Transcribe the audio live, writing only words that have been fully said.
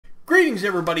Greetings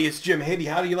everybody, it's Jim. Hey,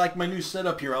 how do you like my new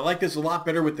setup here? I like this a lot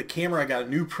better with the camera. I got a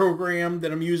new program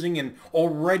that I'm using, and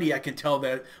already I can tell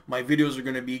that my videos are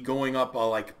going to be going up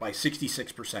like by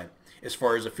 66% as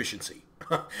far as efficiency.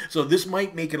 So this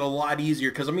might make it a lot easier,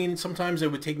 because I mean sometimes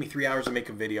it would take me 3 hours to make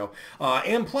a video,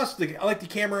 and plus I like the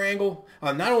camera angle.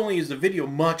 Not only is the video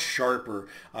much sharper,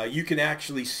 you can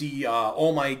actually see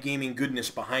all my gaming goodness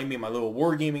behind me, my little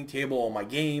wargaming table, all my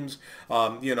games.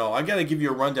 You know, I got to give you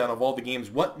a rundown of all the games,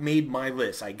 what made my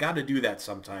list. I got to do that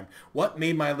sometime. What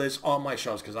made my list on my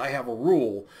shelves, because I have a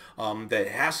rule that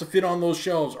has to fit on those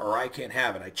shelves or I can't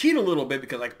have it. I cheat a little bit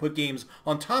because I can put games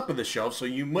on top of the shelf, so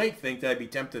you might think that I'd be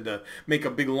tempted to make a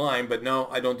big line, but no,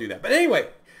 I don't do that. But anyway,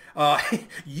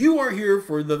 you are here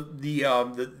for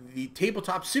the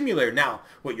Tabletop Simulator. Now,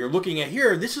 what you're looking at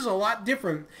here, this is a lot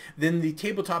different than the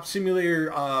Tabletop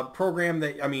Simulator program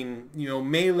that, I mean, you know,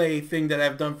 Melee thing that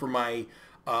I've done for my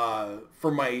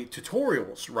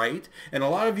tutorials, right? And a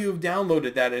lot of you have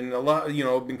downloaded that, and a lot, you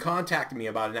know, have been contacting me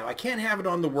about it. Now, I can't have it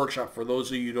on the workshop for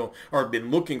those of you who don't or have been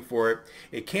looking for it.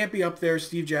 It can't be up there.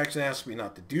 Steve Jackson asked me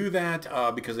not to do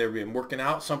that because they've been working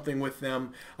out something with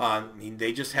them. I mean,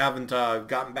 they just haven't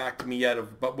gotten back to me yet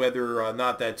about whether or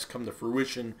not that's come to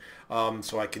fruition,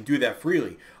 so I can do that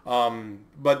freely.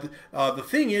 But the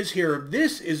thing is here,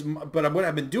 but what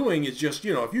I've been doing is just,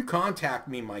 you know, if you contact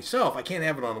me myself, I can't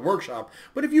have it on the workshop,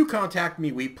 but if you contact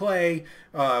me, we play,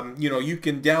 you know, you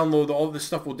can download, all this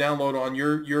stuff will download on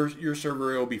your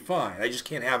server, it'll be fine. I just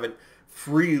can't have it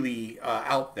freely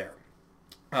out there.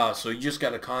 So you just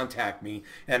got to contact me,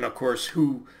 and of course,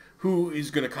 who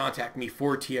is going to contact me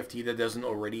for TFT that doesn't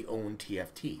already own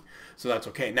TFT. So that's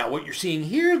okay. Now, what you're seeing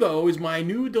here, though, is my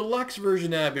new deluxe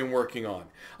version that I've been working on.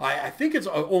 I think it's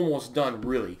almost done,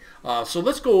 really. So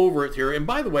let's go over it here. And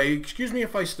by the way, excuse me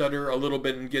if I stutter a little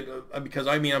bit and get because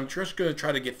I mean I'm just going to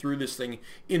try to get through this thing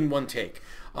in one take.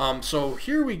 So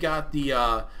here we got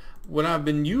the what I've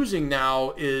been using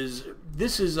now is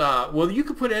this is well, you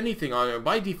could put anything on it.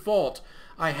 By default,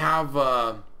 I have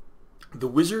the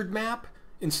wizard map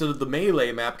instead of the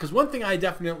melee map, because one thing I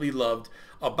definitely loved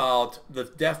about the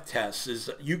death tests is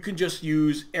you can just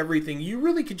use everything. You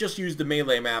really could just use the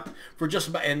melee map for just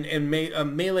about, and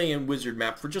melee and wizard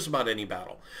map for just about any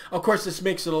battle. Of course, this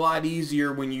makes it a lot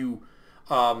easier when you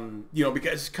you know,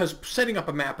 because setting up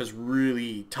a map is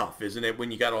really tough, isn't it?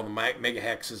 When you got all the mega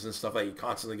hexes and stuff, like you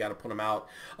constantly got to put them out.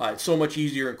 It's so much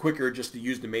easier and quicker just to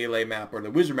use the melee map or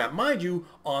the wizard map. Mind you,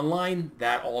 online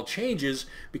that all changes,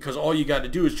 because all you got to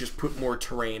do is just put more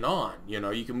terrain on. You know,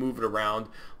 you can move it around.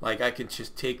 Like I can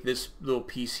just take this little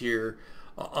piece here,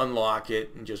 unlock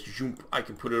it, and just zoom. I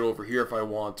can put it over here if I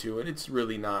want to, and it's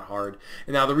really not hard.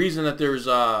 And now the reason that there's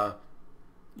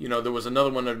you know, there was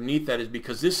another one underneath that is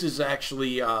because this is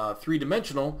actually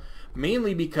three-dimensional,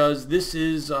 mainly because this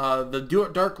is the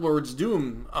Dark Lord's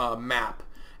Doom map,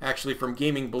 actually from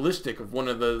Gaming Ballistic, of one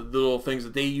of the little things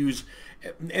that they use.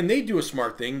 And they do a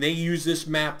smart thing. They use this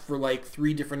map for like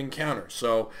 3 different encounters.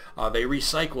 So they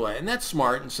recycle it. And that's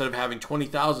smart, instead of having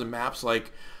 20,000 maps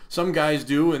like some guys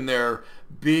do in their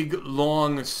big,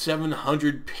 long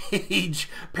 700-page,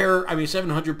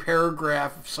 700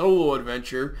 paragraph solo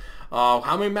adventure.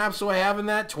 How many maps do I have in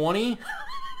that? 20?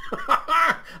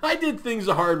 I did things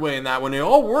the hard way in that one. It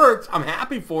all worked. I'm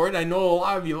happy for it. I know a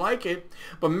lot of you like it.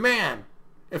 But man,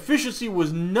 efficiency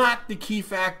was not the key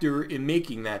factor in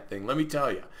making that thing, let me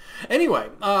tell you. Anyway,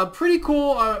 pretty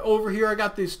cool over here. I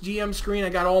got this GM screen. I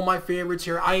got all my favorites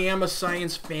here. I am a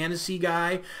science fantasy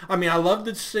guy. I mean, I love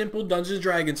the simple Dungeons &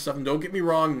 Dragons stuff, and don't get me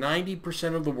wrong,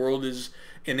 90% of the world is,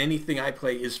 and anything I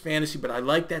play is fantasy, but I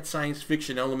like that science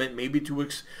fiction element, maybe to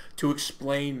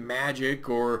explain magic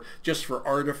or just for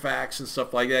artifacts and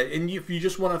stuff like that. And if you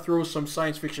just want to throw some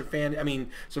science fiction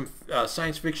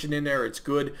science fiction in there, it's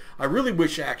good. I really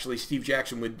wish actually Steve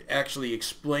Jackson would actually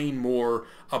explain more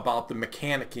about the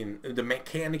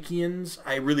mechanicians.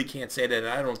 I really can't say that.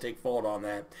 I don't take fault on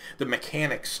that. The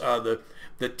mechanics, the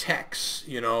techs,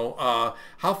 you know,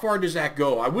 how far does that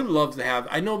go? I would love to have,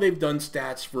 I know they've done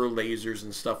stats for lasers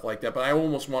and stuff like that, but I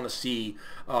almost want to see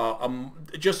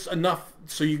just enough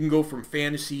so you can go from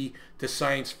fantasy to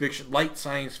science fiction, light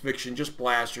science fiction, just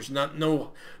blasters,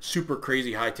 no super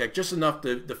crazy high tech, just enough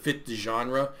to fit the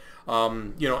genre,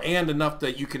 you know, and enough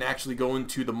that you can actually go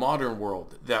into the modern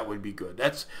world. That would be good.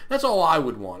 That's all I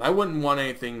would want. I wouldn't want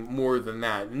anything more than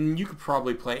that. And you could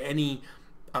probably play any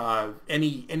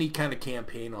kind of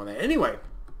campaign on that. Anyway,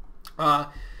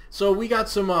 so we got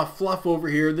some fluff over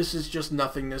here. This is just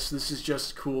nothingness. This is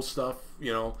just cool stuff,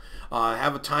 you know.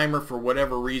 Have a timer for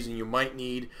whatever reason you might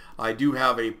need. I do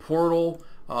have a portal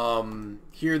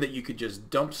here that you could just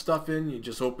dump stuff in. It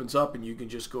just opens up and you can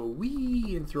just go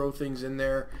wee and throw things in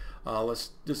there.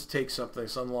 Let's just take something.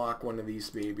 Let's unlock one of these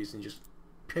babies and just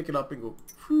pick it up and go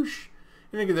whoosh.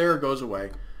 And there it goes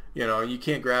away. You know, you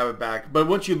can't grab it back. But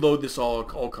once you load this, all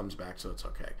comes back, so it's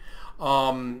okay.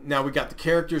 Now we got the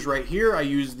characters right here. I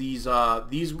use these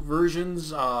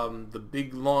versions, the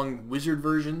big long wizard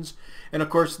versions. And of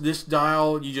course this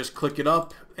dial, you just click it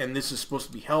up, and this is supposed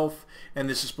to be health, and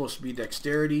this is supposed to be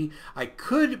dexterity. I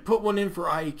could put one in for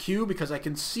IQ because I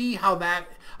can see how that,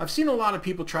 I've seen a lot of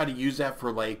people try to use that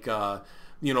for like,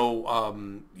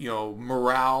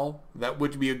 morale. That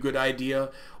would be a good idea.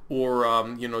 Or,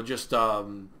 just,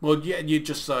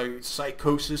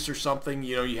 psychosis or something,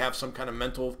 you have some kind of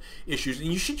mental issues.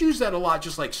 And you should use that a lot,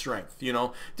 just like strength,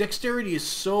 Dexterity is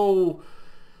so,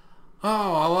 a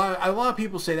lot of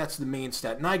people say that's the main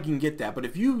stat, and I can get that. But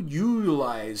if you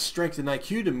utilize strength and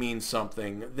IQ to mean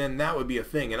something, then that would be a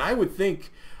thing. And I would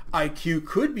think IQ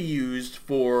could be used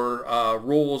for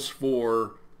roles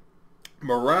for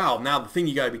morale. Now, the thing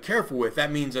you got to be careful with, that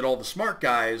means that all the smart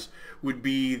guys would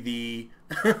be the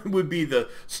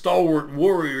stalwart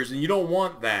warriors, and you don't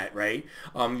want that, right?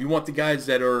 You want the guys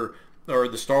that are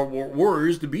the stalwart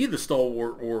warriors to be the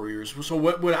stalwart warriors. So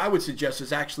what I would suggest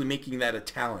is actually making that a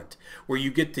talent, where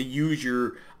you get to use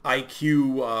your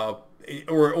IQ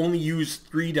or only use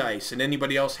 3 dice, and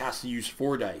anybody else has to use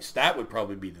 4 dice. That would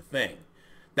probably be the thing.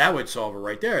 That would solve it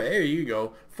right there. There you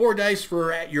go. 4 dice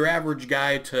for your average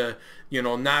guy to,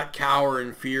 not cower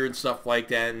in fear and stuff like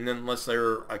that. And then unless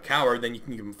they're a coward, then you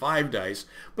can give them 5 dice.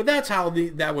 But that's how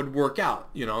that would work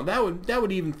out. That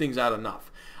would even things out enough.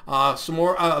 Some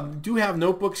more. Do have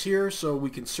notebooks here, so we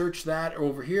can search that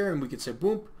over here, and we can say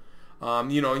boom.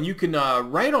 And you can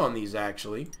write on these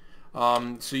actually.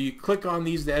 So you click on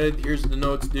these to edit. Here's the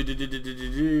notes.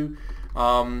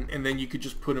 And then you could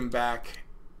just put them back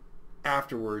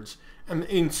afterwards,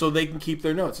 and so they can keep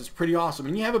their notes. It's pretty awesome.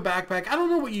 And you have a backpack. I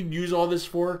don't know what you'd use all this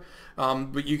for,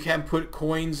 but you can put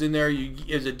coins in there. You,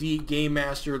 as a game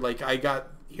master, like I got,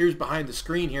 here's behind the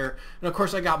screen here, and of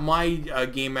course I got my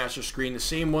game master screen, the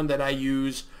same one that I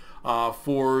use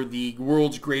for the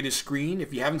world's greatest screen.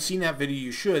 If you haven't seen that video,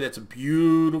 you should. That's a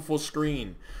beautiful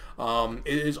screen. It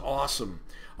is awesome.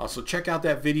 So check out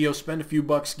that video, spend a few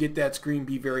bucks, get that screen,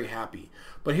 be very happy.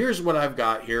 But here's what I've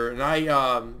got here, and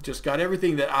I just got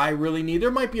everything that I really need. There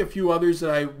might be a few others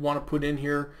that I want to put in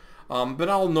here, but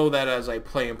I'll know that as I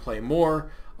play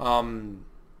more.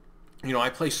 I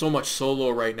play so much solo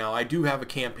right now. I do have a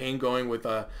campaign going with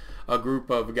a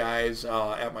group of guys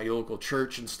at my local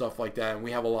church and stuff like that, and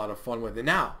we have a lot of fun with it.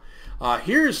 Now,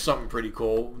 here's something pretty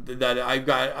cool that I've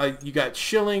got. You got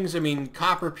shillings,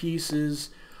 copper pieces,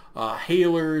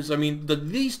 hailers.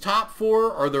 These top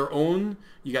 4 are their own.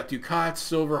 You got ducats,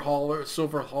 silver haulers,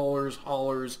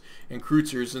 and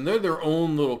kreutzers, and they're their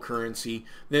own little currency.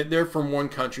 They're from one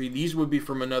country. These would be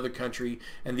from another country,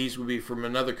 and these would be from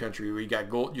another country. Where you got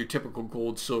gold, your typical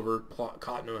gold, silver,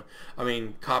 copper,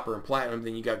 and platinum.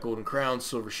 Then you got golden crowns,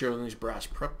 silver shillings, brass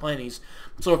pennies.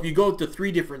 So if you go to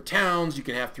 3 different towns, you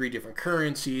can have 3 different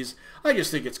currencies. I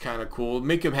just think it's kind of cool.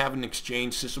 Make them have an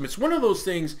exchange system. It's one of those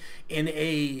things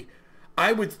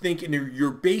I would think in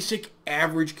your basic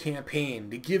average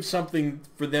campaign, to give something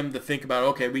for them to think about.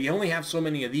 Okay, we only have so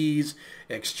many of these,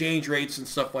 exchange rates and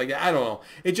stuff like that. I don't know.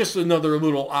 It's just another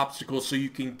little obstacle, so you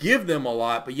can give them a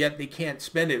lot, but yet they can't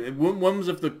spend it. One's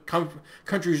if the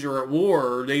countries are at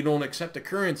war or they don't accept the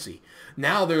currency.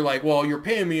 Now they're like, well, you're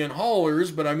paying me in haulers,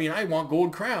 but I want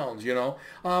gold crowns,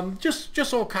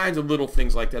 Just all kinds of little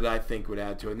things like that I think would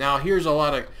add to it. Now here's a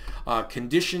lot of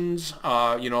conditions,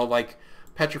 like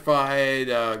petrified,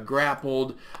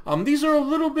 grappled. These are a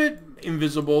little bit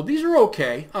invisible. These are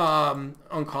okay.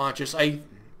 Unconscious.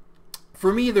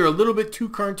 For me, they're a little bit too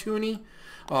cartoony,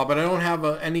 but I don't have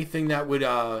anything that would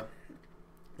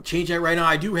change that right now.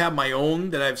 I do have my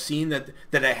own that I've seen that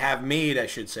I have made, I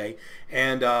should say,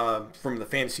 and from the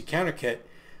Fantasy Counter Kit.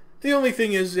 The only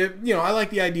thing is, I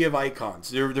like the idea of icons.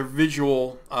 They're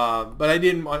visual, but I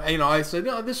didn't want. I said,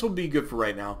 no, this will be good for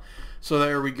right now. So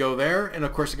there we go there. And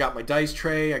of course I got my dice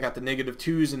tray. I got the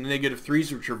 -2s and the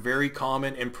 -3s, which are very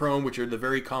common, and prone, which are the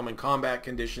very common combat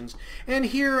conditions. And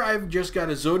here I've just got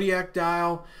a zodiac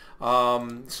dial.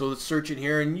 So let's search in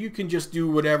here, and you can just do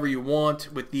whatever you want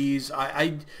with these.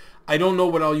 I don't know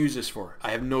what I'll use this for. I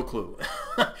have no clue.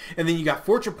 And then you got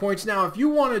fortune points. Now if you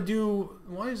want to do,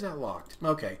 why is that locked?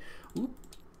 Okay. Oop.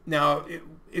 Now,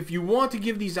 if you want to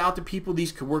give these out to people,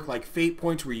 these could work like fate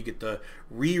points, where you get to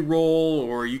re-roll,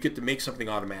 or you get to make something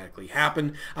automatically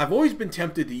happen. I've always been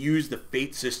tempted to use the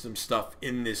fate system stuff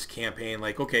in this campaign.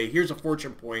 Like, okay, here's a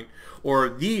fortune point, or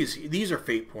these are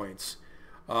fate points.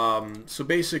 So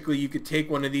basically, you could take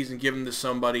one of these and give them to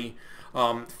somebody.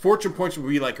 Fortune points would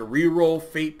be like a reroll.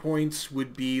 Fate points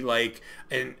would be like,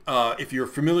 and if you're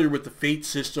familiar with the fate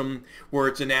system, where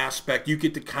it's an aspect, you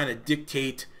get to kind of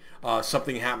dictate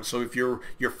something happens. So if you're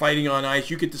fighting on ice,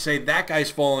 you get to say that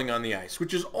guy's falling on the ice,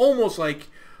 which is almost like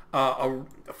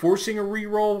forcing a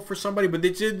reroll for somebody. But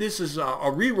this is a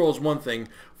reroll is one thing.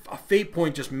 A fate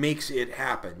point just makes it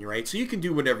happen, right? So you can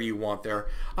do whatever you want there.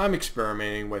 I'm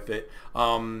experimenting with it.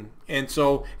 And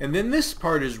then this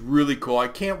part is really cool. I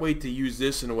can't wait to use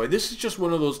this in a way. This is just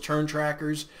one of those turn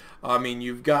trackers. I mean,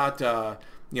 you've got,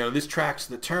 this tracks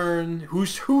the turn.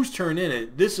 Whose turn in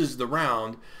it? This is the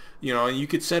round. And you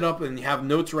could set up and have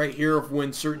notes right here of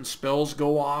when certain spells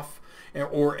go off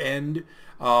or end.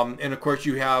 And of course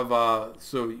you have,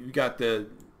 so you got the,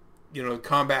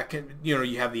 combat,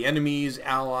 you have the enemies,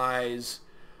 allies,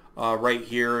 right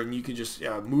here, and you can just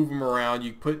move them around.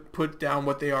 You put down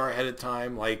what they are ahead of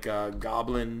time, like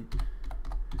Goblin,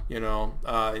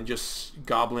 and just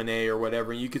Goblin A or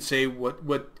whatever. And you could say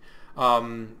what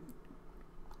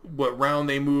round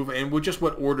they move and just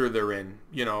what order they're in,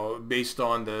 based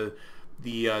on the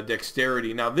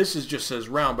dexterity. Now this is just says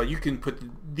round, but you can put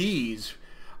these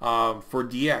for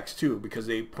DX too, because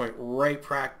they point right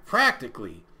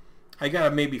practically. I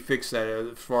gotta maybe fix that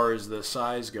as far as the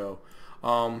size go.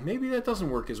 Maybe that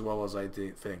doesn't work as well as I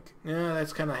think. Yeah,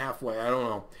 that's kind of halfway. I don't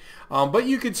know. But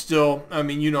you could still,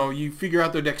 you figure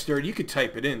out their dexterity. You could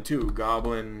type it in too.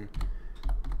 Goblin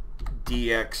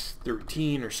DX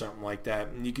 13 or something like that.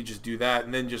 And you could just do that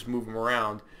and then just move them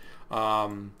around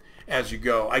as you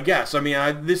go. I guess.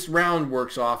 This round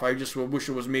works off. I just wish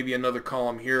it was maybe another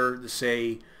column here to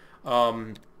say...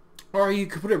 or you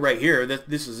could put it right here.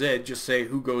 This is it. Just say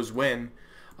who goes when.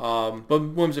 But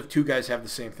ones if two guys have the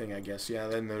same thing, I guess. Yeah,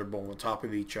 then they're both on top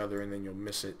of each other, and then you'll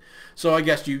miss it. So I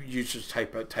guess you just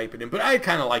type it in. But I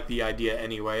kind of like the idea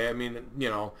anyway.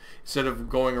 Instead of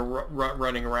going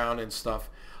running around and stuff.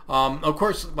 Of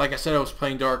course, like I said, I was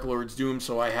playing Dark Lord's Doom,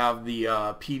 so I have the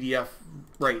PDF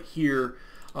right here.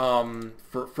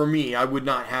 For me, I would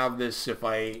not have this if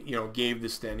I gave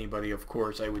this to anybody. Of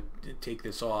course, I would take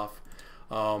this off.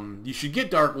 You should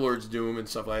get Dark Lord's Doom and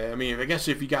stuff like that. I guess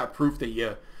if you got proof that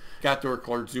you got Dark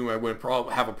Lord's Doom, I wouldn't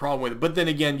have a problem with it. But then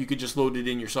again, you could just load it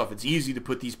in yourself. It's easy to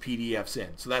put these PDFs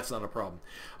in, so that's not a problem.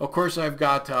 Of course, I've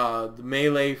got the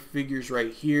melee figures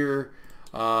right here.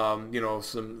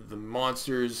 The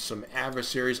monsters, some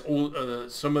adversaries,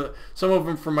 some of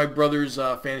them from my brother's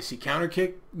Fantasy Counter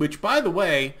Kick. Which, by the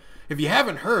way, if you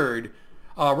haven't heard.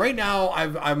 Right now,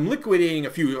 I'm liquidating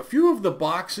a few. A few of the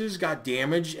boxes got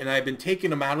damaged, and I've been taking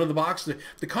them out of the box.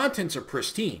 The contents are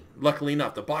pristine. Luckily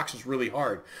enough, the box is really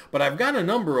hard. But I've got a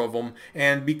number of them,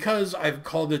 and because I've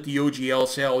called it the OGL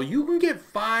sale, you can get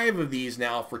 5 of these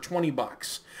now for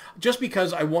 $20. Just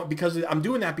because I'm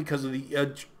doing that because of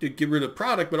the to get rid of the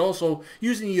product, but also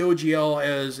using the OGL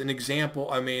as an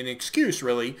example. An excuse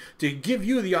really to give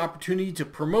you the opportunity to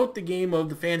promote the game of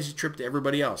the Fantasy Trip to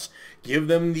everybody else. Give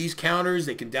them these counters.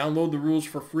 They can download the rules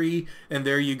for free, and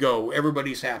there you go.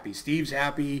 Everybody's happy. Steve's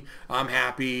happy. I'm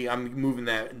happy. I'm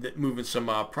moving some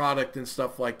product and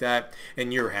stuff like that,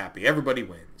 and you're happy. Everybody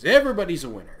wins. Everybody's a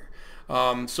winner.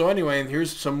 So anyway, and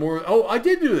here's some more. Oh, I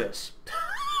did do this.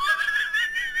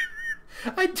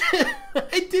 I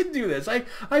did do this.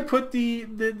 I put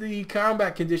the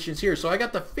combat conditions here. So I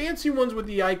got the fancy ones with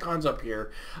the icons up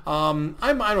here. I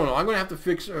don't know. I'm gonna have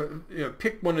to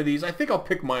pick one of these. I think I'll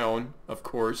pick my own, of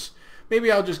course. Maybe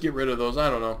I'll just get rid of those. I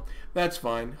don't know. That's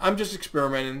fine. I'm just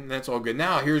experimenting. That's all good.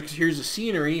 Now here's the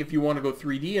scenery if you want to go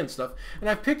 3D and stuff. And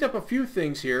I've picked up a few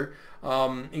things here,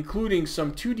 including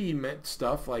some 2D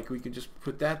stuff. Like we can just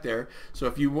put that there. So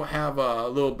if you have a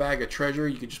little bag of treasure,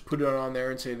 you can just put it on there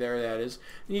and say there that is.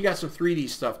 And you got some 3D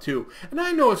stuff too. And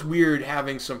I know it's weird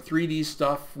having some 3D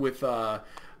stuff with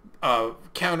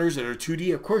counters that are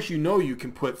 2D. Of course, you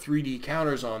can put 3D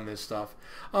counters on this stuff.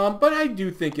 But I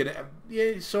do think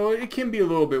so it can be a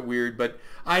little bit weird, but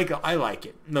I like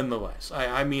it nonetheless.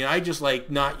 I just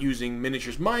like not using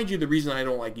miniatures. Mind you, the reason I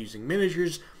don't like using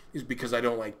miniatures is because I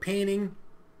don't like painting.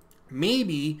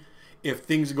 Maybe if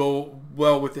things go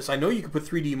well with this, I know you can put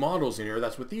 3D models in here.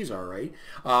 That's what these are, right?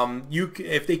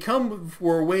 If they come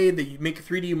for a way that you make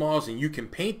 3D models and you can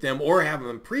paint them or have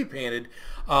them pre-painted,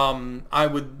 I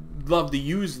would love to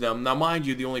use them. Now, mind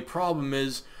you, the only problem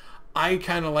is I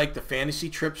kind of like the Fantasy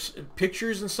Trips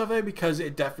pictures and stuff like that because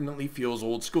it definitely feels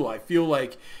old school. I feel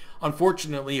like,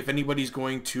 unfortunately, if anybody's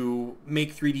going to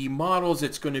make 3D models,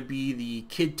 it's going to be the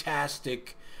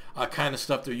kid-tastic kind of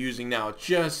stuff they're using now. It's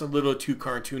just a little too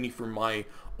cartoony for my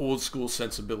old school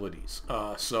sensibilities.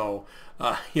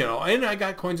 You know, and I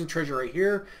got coins and treasure right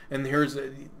here, and here's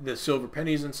the silver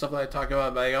pennies and stuff that I talked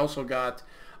about, but I also got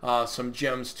some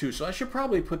gems too, so I should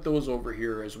probably put those over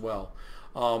here as well.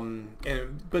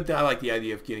 But I like the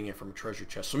idea of getting it from a treasure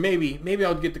chest, so maybe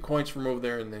I'll get the coins from over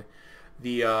there and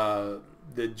the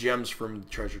gems from the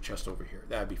treasure chest over here.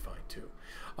 That'd be fine too.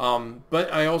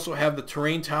 But I also have the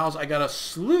terrain tiles. I got a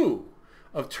slew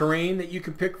of terrain that you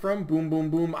can pick from. Boom, boom,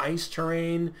 boom. Ice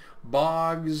terrain,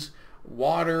 bogs,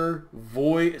 water,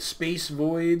 void, space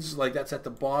voids. Like that's at the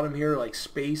bottom here, like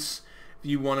space. If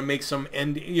you want to make some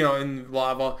end, you know, in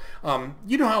lava.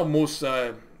 You know how most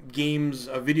games,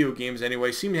 video games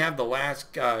anyway, seem to have the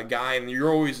last guy, and you're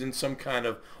always in some kind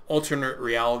of alternate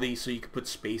reality, so you can put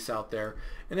space out there,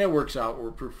 and that works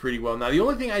out pretty well. Now, the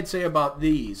only thing I'd say about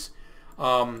these,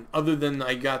 other than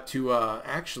I got to,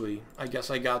 actually, I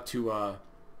guess I got to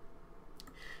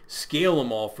scale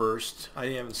them all first. I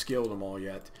haven't scaled them all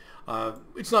yet.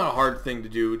 It's not a hard thing to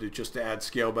do to add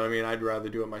scale, but I mean, I'd rather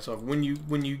do it myself. When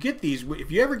you get these, if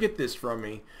you ever get this from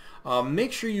me,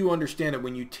 make sure you understand that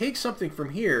when you take something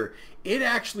from here, it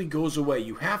actually goes away.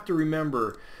 You have to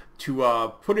remember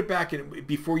to put it back in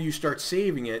before you start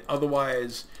saving it.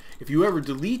 Otherwise, if you ever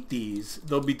delete these,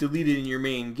 they'll be deleted in your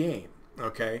main game.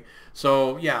 Okay,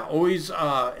 so yeah, always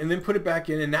and then put it back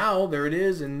in, and now there it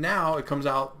is, and now it comes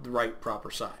out the right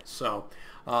proper size. So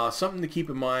something to keep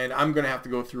in mind. I'm gonna have to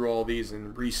go through all these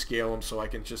and rescale them so I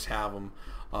can just have them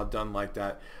done like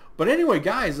that. But anyway,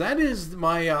 guys, that is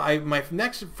my my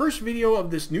first video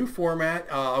of this new format.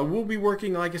 I will be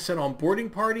working, like I said, on Boarding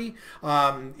Party.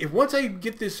 If once I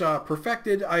get this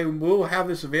perfected, I will have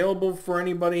this available for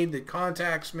anybody that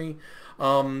contacts me,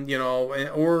 you know,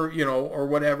 or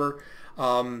whatever.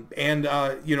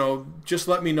 You know, just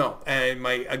let me know. And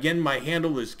my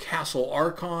handle is Castle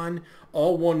Archon,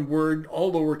 all one word,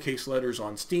 all lowercase letters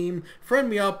on Steam. Friend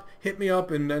me up, hit me up,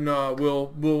 and then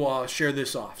we'll share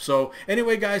this off. So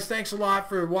anyway, guys, thanks a lot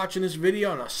for watching this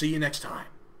video, and I'll see you next time.